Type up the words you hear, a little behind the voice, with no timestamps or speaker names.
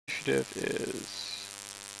initiative is...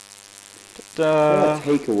 I'll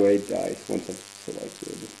take away dice once I've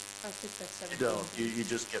selected. I think that's 17. You don't. You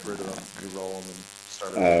just get rid of them. You roll them and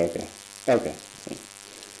start Oh, over. okay. Okay.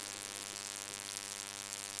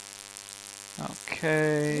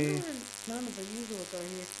 Okay. None of the usuals are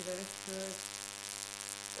here today.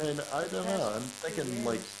 And I don't know. I'm thinking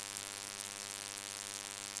like.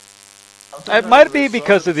 It might be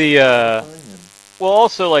because of the, well,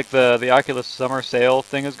 also like the Oculus Summer Sale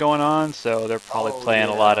thing is going on, so they're probably playing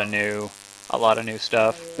a lot of new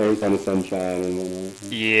stuff. Arizona Sunshine and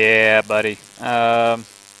whatnot. Yeah, buddy. That's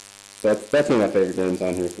one of my favorite games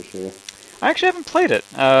on here for sure. I actually haven't played it,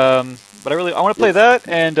 but I want to play that,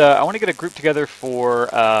 and I want to get a group together for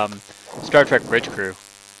Star Trek Bridge Crew.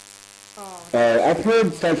 I've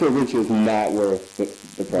heard Star Trek Bridge Crew is not worth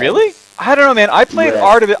the price. Really? I don't know, man. I played Yeah.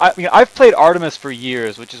 Artemis. I've played Artemis for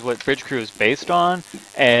years, which is what Bridge Crew is based on,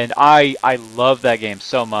 and I love that game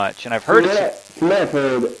so much. And I've heard From what I've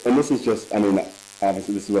heard, and this is just, I mean,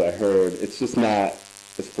 obviously this is what I heard. It's just not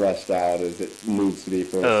as fleshed out as it needs to be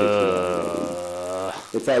for a $60 game.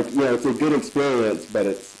 It's like, it's a good experience, but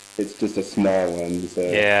it's just a small one. So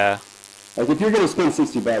yeah. Like if you're gonna spend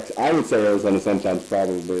 $60, I would say Arizona Sunshine's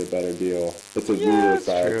probably a better deal. It's a really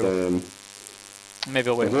solid game. Maybe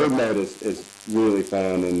I'll wait the for horde mode is really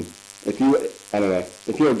fun, and if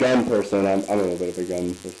you're a gun person, I'm a little bit of a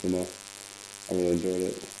gun person though. I really enjoyed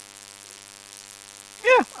it.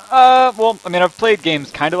 Yeah. Well, I mean, I've played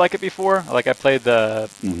games kind of like it before. Like I played the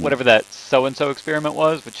whatever that so-and-so experiment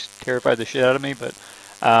was, which terrified the shit out of me. But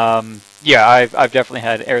yeah, I've definitely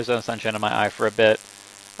had Arizona Sunshine in my eye for a bit.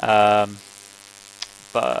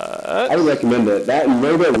 But I would recommend it. That and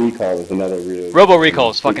Robo Recall is another really. Robo Recall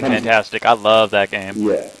is fucking fantastic. I love that game.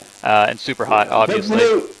 Yeah. And super hot, obviously.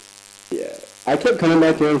 Yeah. I kept coming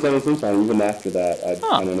back to Arizona Sunshine even after that. I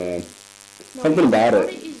don't know. Something about it.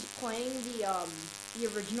 Is playing the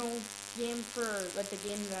original game for like the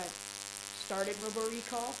game that started Robo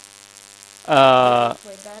Recall.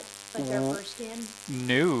 Played that like their first game.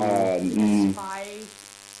 No. Like a spy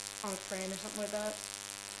on a train or something like that.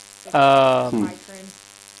 Like spy train.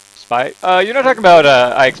 Spy? You're not talking about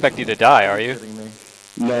I Expect You to Die, are you?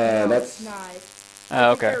 No, that's.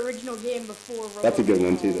 Okay. Their original game before. That's a good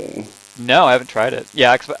one too, though. No, I haven't tried it.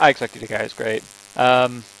 Yeah, I Expect You to Die is great.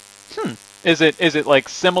 Is it like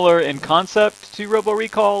similar in concept to Robo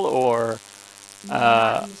Recall or?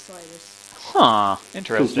 Not in the slightest. Huh.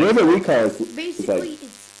 Interesting. Robo Recall is basically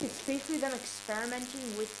it's basically them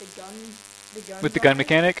experimenting with the gun with the gun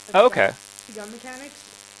mechanic. Oh, okay. The gun mechanics,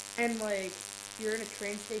 and like you're in a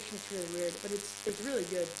train station. It's really weird, but it's really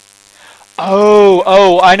good.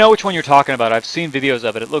 Oh, I know which one you're talking about. I've seen videos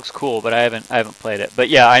of it. It looks cool, but I haven't played it. But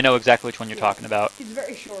yeah, I know exactly which one you're talking about. It's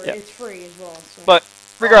very short. Yeah. It's free as well. So. But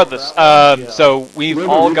regardless, so we've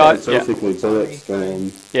all got so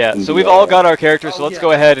we've all got our characters. So let's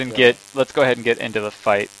go ahead and get into the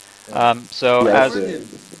fight. So as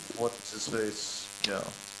what's his face? Yeah.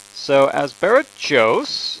 So as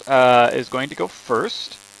Barajos is going to go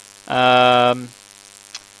first.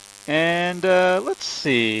 And let's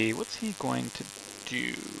see, what's he going to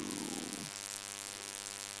do?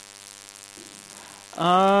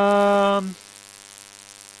 Oh,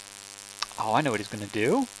 I know what he's going to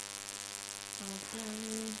do.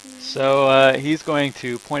 So he's going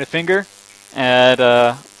to point a finger at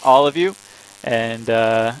all of you and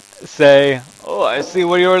say, "Oh, I see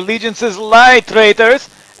where your allegiances lie, traitors!"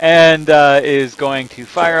 And is going to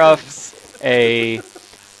fire off a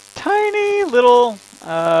tiny little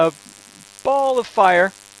ball of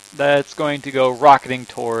fire that's going to go rocketing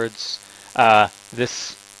towards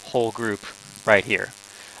this whole group right here.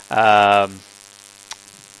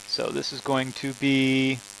 So this is going to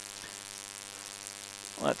be,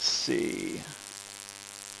 let's see.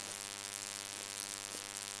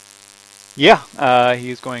 Yeah,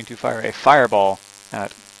 he's going to fire a fireball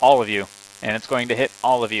at all of you, and it's going to hit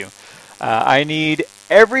all of you. I need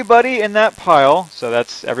everybody in that pile, so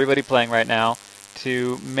that's everybody playing right now,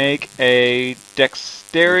 to make a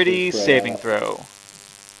dexterity saving throw.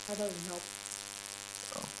 That doesn't help.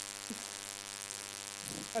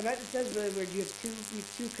 Oh, that says really weird. You have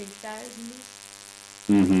two pink guys in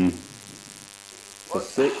this? So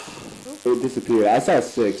 6? It disappeared. I saw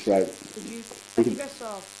 6, right? I think I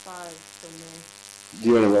saw 5 from there. Do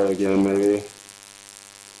you want to roll again, maybe?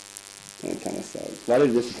 That kind of sucks. Why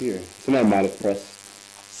did it disappear? Somebody might have pressed.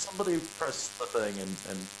 Somebody pressed the thing and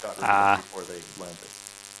got rid of it before they landed.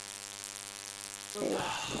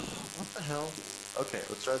 What the hell? Okay,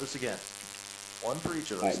 let's try this again. One for each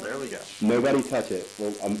of us. Right. There we go. Nobody touch it.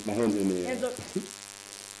 Well, my hands are in the air. Hands up.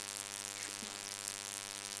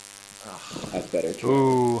 That's better. Try.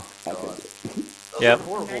 Ooh. I'll take it. Those Yep. are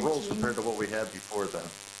horrible rolls 19. compared to what we had before, though.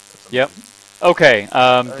 That's Yep. amazing. Okay. Did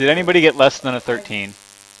Okay. anybody get less than a 13?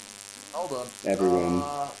 Hold on. Everyone.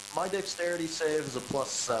 My dexterity save is a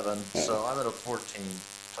 +7, so I'm at a 14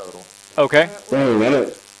 total. Okay.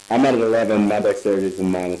 Dang, I'm at 11. My dexterity is a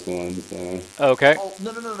 -1. So. Okay. Oh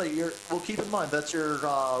no! Well, keep in mind that's your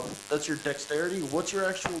dexterity. What's your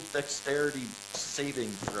actual dexterity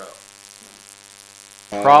saving throw?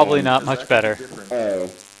 Probably not 'Cause much that could be better. different. Oh.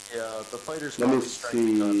 Yeah, the fighter's Let me probably strength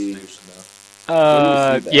and see. constitution though.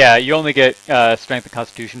 Let me see that. Yeah, you only get strength and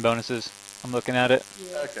constitution bonuses. I'm looking at it.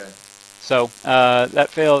 Yeah. Okay. So that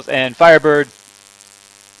fails. And Firebird,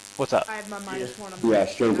 what's up? I have my -1. Yeah,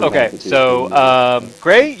 strength and Okay, constitution. so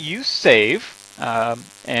Gray, you save,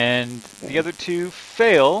 and the Yeah. other two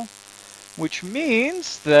fail, which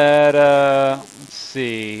means that let's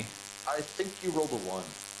see. I think you rolled a 1.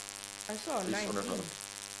 I saw a At least 19. whenever-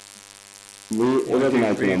 It 1, was 2, 3, 4,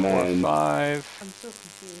 1909. 5. I'm so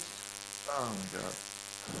confused. Oh my god.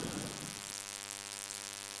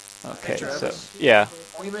 Okay, Hey, so Travis. yeah.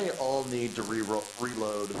 We may all need to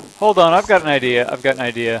reload. Hold on, I've got an idea.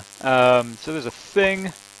 So there's a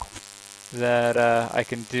thing that I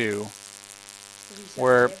can do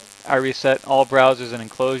where I reset all browsers and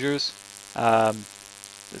enclosures.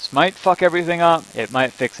 This might fuck everything up. It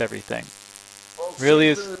might fix everything. Well,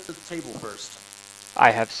 Really save is- the table first.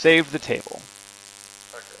 I have saved the table.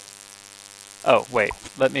 Okay. Oh, wait.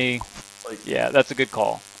 Let me... Like, Yeah, that's a good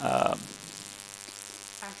call. Actually,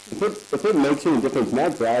 If it makes any difference, my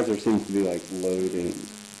browser seems to be like loading,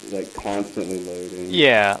 like constantly loading.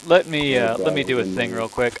 Yeah, let me do a browser thing mode. real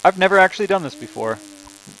quick. I've never actually done this before.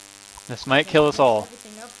 This might kill us all.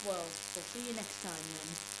 everything up, well, we'll see you next time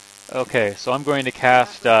then. Okay, so I'm going to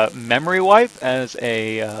cast Memory Wipe as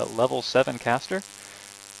a level 7 caster.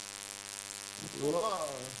 Wow.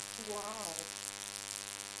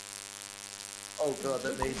 oh god,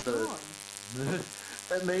 that made the Gone.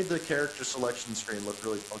 that made the character selection screen look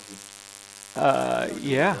really funky.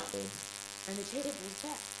 Yeah. And the table is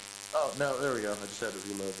back. Oh no, there we go. I just had to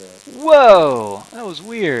reload that. Whoa! That was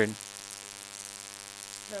weird.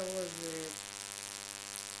 That was weird.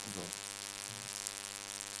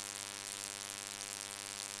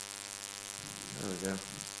 There we go.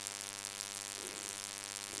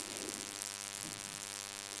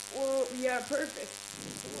 Well, yeah, perfect.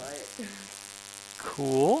 What?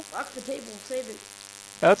 Cool. Lock the table, save it.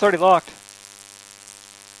 That's already locked.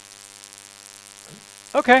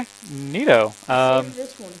 Okay, neato. Save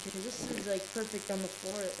this one, because this is like perfect on the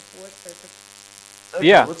floor. The floor's perfect. Okay,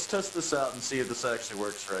 Yeah. Let's test this out and see if this actually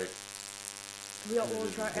works right. We'll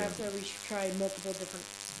try after we should try multiple different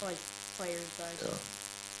like players, guys. Yeah.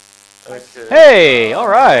 Okay. Hey,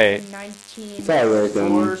 alright. 19. It's all right then.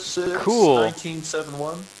 4, 6, Cool.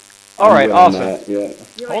 1971. Alright, I'm awesome. doing that, yeah.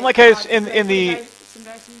 You're Well, in like, my case, can in I put the- some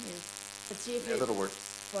dice in here? Let's see if Yeah, it that'll work.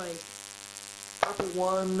 like. Purple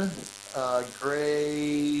 1,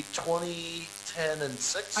 gray 20, 10, and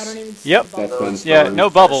 6. I don't even see Yep. the bubbles. That's fine. Yeah, no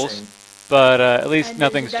bubbles, Fishing. but at least And there's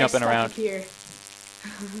nothing's a dice jumping stuck around. up here.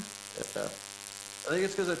 Yeah. I think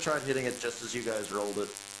it's because I tried hitting it just as you guys rolled it.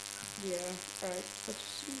 Yeah. Alright. Let's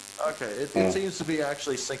see. Okay, it Yeah. seems to be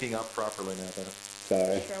actually syncing up properly now, though.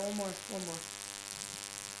 Sorry. Let's try one more. One more.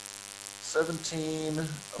 17, a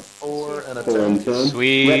 4, and a 4 and 10. 10.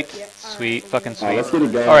 Sweet, Yep. Yeah, sweet, we're fucking gonna Alright, let's sweet. get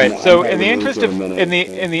it going. All right, so I'm in the probably interest lose of for a minute,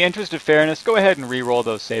 in the interest of fairness, go ahead and re-roll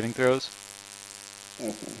those saving throws.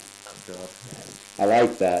 Okay. Oh, God. I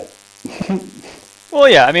like that. Well,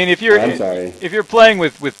 yeah, I mean if you're I'm sorry. if you're playing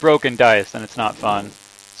with broken dice, then it's not fun.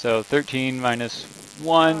 So 13 minus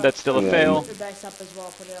 1, that's still a Yeah. fail. Put the dice up as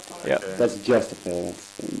well. Put it up. On Yep. Okay. That's just a fail.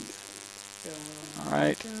 All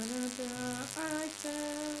right.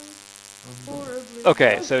 Horribly.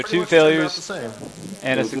 Okay, so Pretty 2 much turned out failures the same.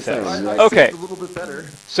 and a It's the success. same, I yeah. Okay, saved a little bit better.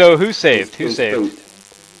 so who saved? Who It's saved? fate.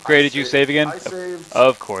 Gray, did you save again? I saved.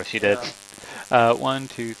 Of course you did. 1,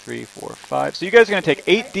 2, 3, 4, 5. So you guys are going to take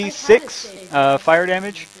 8d6 fire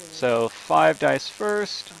damage. So 5 dice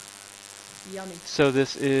first. Yummy. So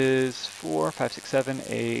this is 4, 5, 6, 7,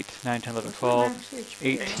 8, 9, 10, 11, 12,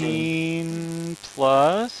 18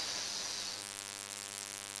 plus...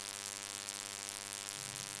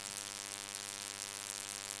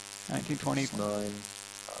 $19, 20. 9.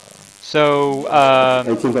 So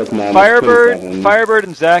 18 plus 9 is Firebird, 27. Firebird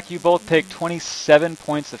and Zach, you both take 27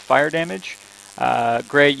 points of fire damage.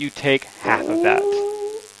 Gray, you take half of that.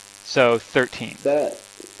 So 13. That's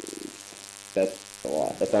a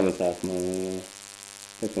lot. That's almost half my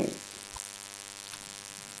hit points.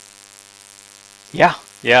 Yeah.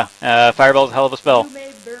 Fireball's a hell of a spell. You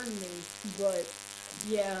may burn me, but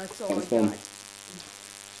yeah, that's all I Sounds fun. got.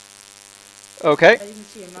 Okay. As you can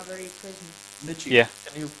see, I'm not very charisma. Mitchie, Yeah.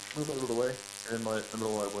 can you move a little way? You're in the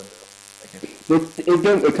middle of my window.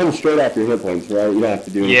 Thank It comes straight off your hit points, right? You don't have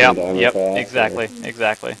to do anything Yep. to armor Yep. class. Exactly.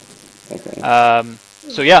 Exactly. Okay.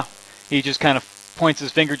 So yeah, he just kind of points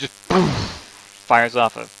his finger, just fires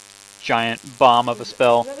off a giant bomb of a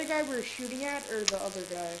spell. Is that the guy we were shooting at, or the other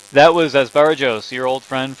guy? That was Asbarajos, your old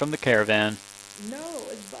friend from the caravan. No,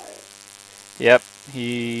 it's Bio. Yep,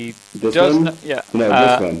 he This does. one? Yeah. No,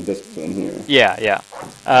 this one here. Yeah, yeah.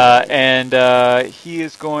 And he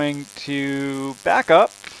is going to back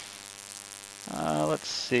up. Let's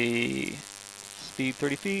see. Speed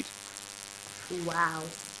 30 feet. Wow.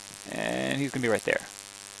 And he's going to be right there.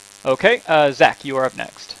 Okay, Zach, you are up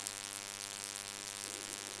next.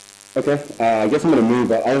 Okay, I guess I'm going to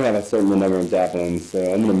move up. I don't have a certain number of javelins, so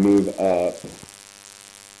I'm going to move up.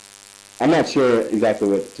 I'm not sure exactly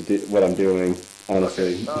what I'm doing,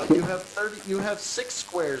 honestly. Okay. You have 30. You have 6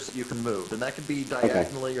 squares that you can move, and that can be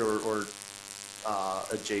diagonally or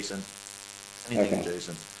adjacent. Anything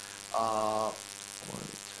adjacent.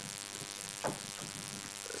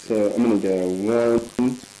 So I'm going to go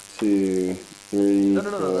 1, 2, 3, No.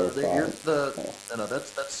 4, 5. No,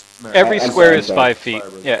 that's. Every I'm square sorry, is I'm 5 sorry. feet.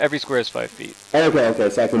 Yeah, every square is 5 feet. Okay,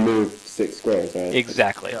 so I can move 6 squares, right?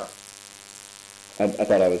 Exactly. Yeah. I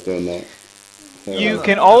thought I was doing that. So, You no,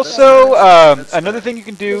 can no, also that's another fair. thing you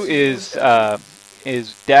can do is I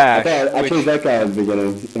dash. chose Which, that guy at the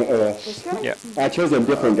beginning. This guy? yeah. I chose a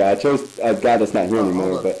different guy. I chose a guy that's not here anymore.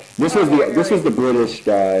 hold on. But this was the British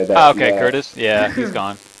guy. That, Okay, Curtis. Yeah, he's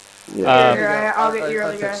gone. Yeah. Here, I'll get your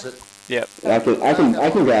other guy. fix it. Yep. I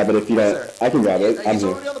can grab it if you don't. I can grab it. I'm He's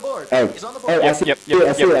here. already on the board. Oh, He's on the board. I see. Yep,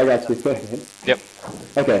 I see it. yep. I got you. Yep.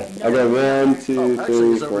 Okay, I got 1, 2, Oh, actually,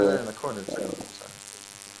 3, he's over there 4, in the corner too.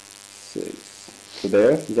 6. So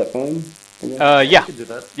there, is that fine? Yeah. You can do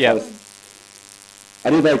that. Yeah. I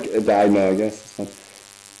did like a diagonal, I guess.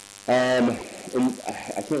 And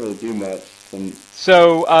I can't really do much.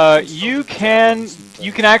 So you can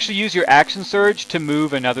actually use your action surge to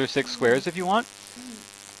move another 6 squares if you want.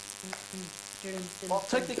 Well,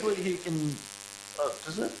 technically, he can.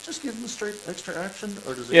 Does that just give him a straight extra action,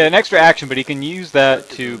 or does it? Yeah, an extra action, but he can use that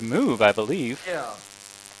to move, I believe. Yeah.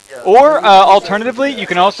 Yeah. Or alternatively, you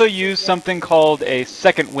can also use something called a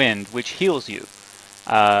second wind, which heals you.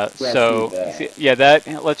 So yeah,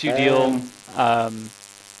 that lets you deal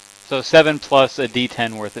so 7 plus a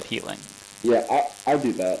D10 worth of healing. Yeah, I'll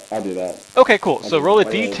do that. Okay, cool. So roll a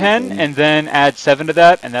D10 and then add 7 to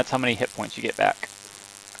that, and that's how many hit points you get back.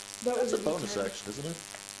 That's a bonus action, isn't it?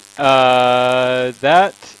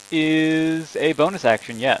 That is a bonus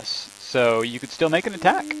action, yes. So you could still make an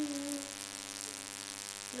attack.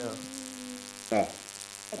 Yeah. Ah,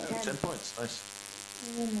 10 points. Nice.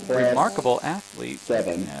 plus Remarkable athlete.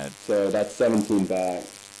 7. Add- So that's 17 back.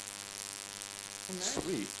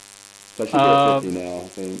 Sweet. So I should be at 50 now, I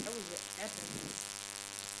think. That was epic.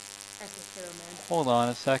 Epic hero, man. Hold on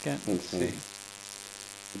a second. Let's Thanks, see.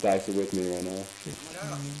 The dice are with me right now.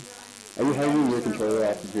 Are you hanging your controller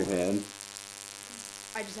off of your hand?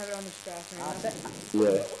 I just have it on the strap right now.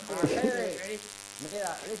 Yeah. Ready?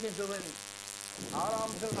 Mira, listen to me. Ahora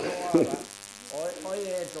vamos a hacer una jugada.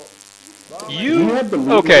 Oye esto. Do you have the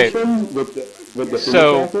loot Okay. mission with the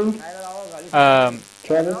So- finger tracking, Cállate la boca, listen.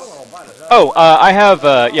 Travis? I have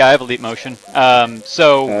I have elite motion.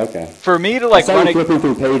 So Oh, okay. for me to I like saw run you a flipping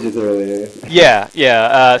through pages earlier.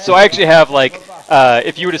 yeah. So I actually have like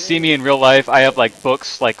if you were to see me in real life, I have like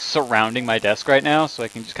books like surrounding my desk right now, so I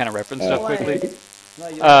can just kind of reference stuff quickly. No,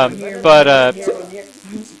 yo- But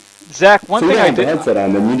Zach, one So you thing don't I have the did, headset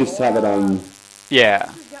on, then you just have it on. yeah.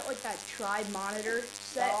 He's got like that tri monitor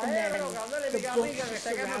set, and then the books just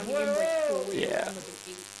surrounding him like fully Yeah.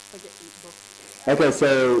 like an 8 book. Okay,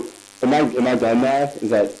 so am I done now? Is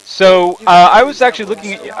that So I was actually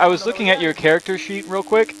looking at your character sheet real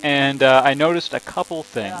quick, and I noticed a couple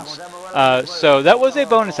things. So that was a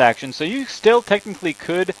bonus action, so you still technically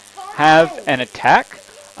could have an attack.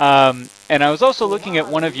 And I was also looking at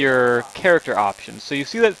one of your character options. So you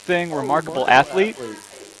see that thing, Remarkable Athlete?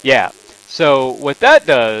 Yeah. So what that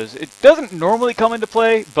does, it doesn't normally come into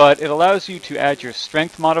play, but it allows you to add your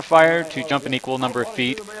strength modifier to jump an equal number of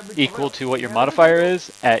feet equal to what your modifier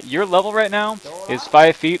is. At your level right now is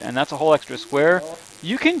 5 feet, and that's a whole extra square.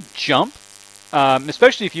 You can jump,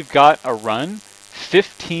 especially if you've got a run,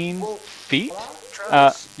 15 feet.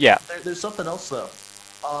 Travis, Yeah. there's something else though.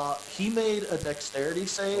 He made a dexterity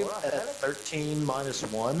save at 13 minus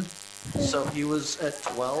 1, so he was at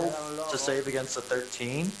 12 to save against a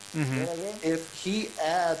 13. Mm-hmm. If he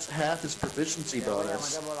adds half his proficiency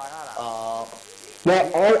bonus, now?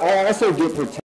 I also get protect.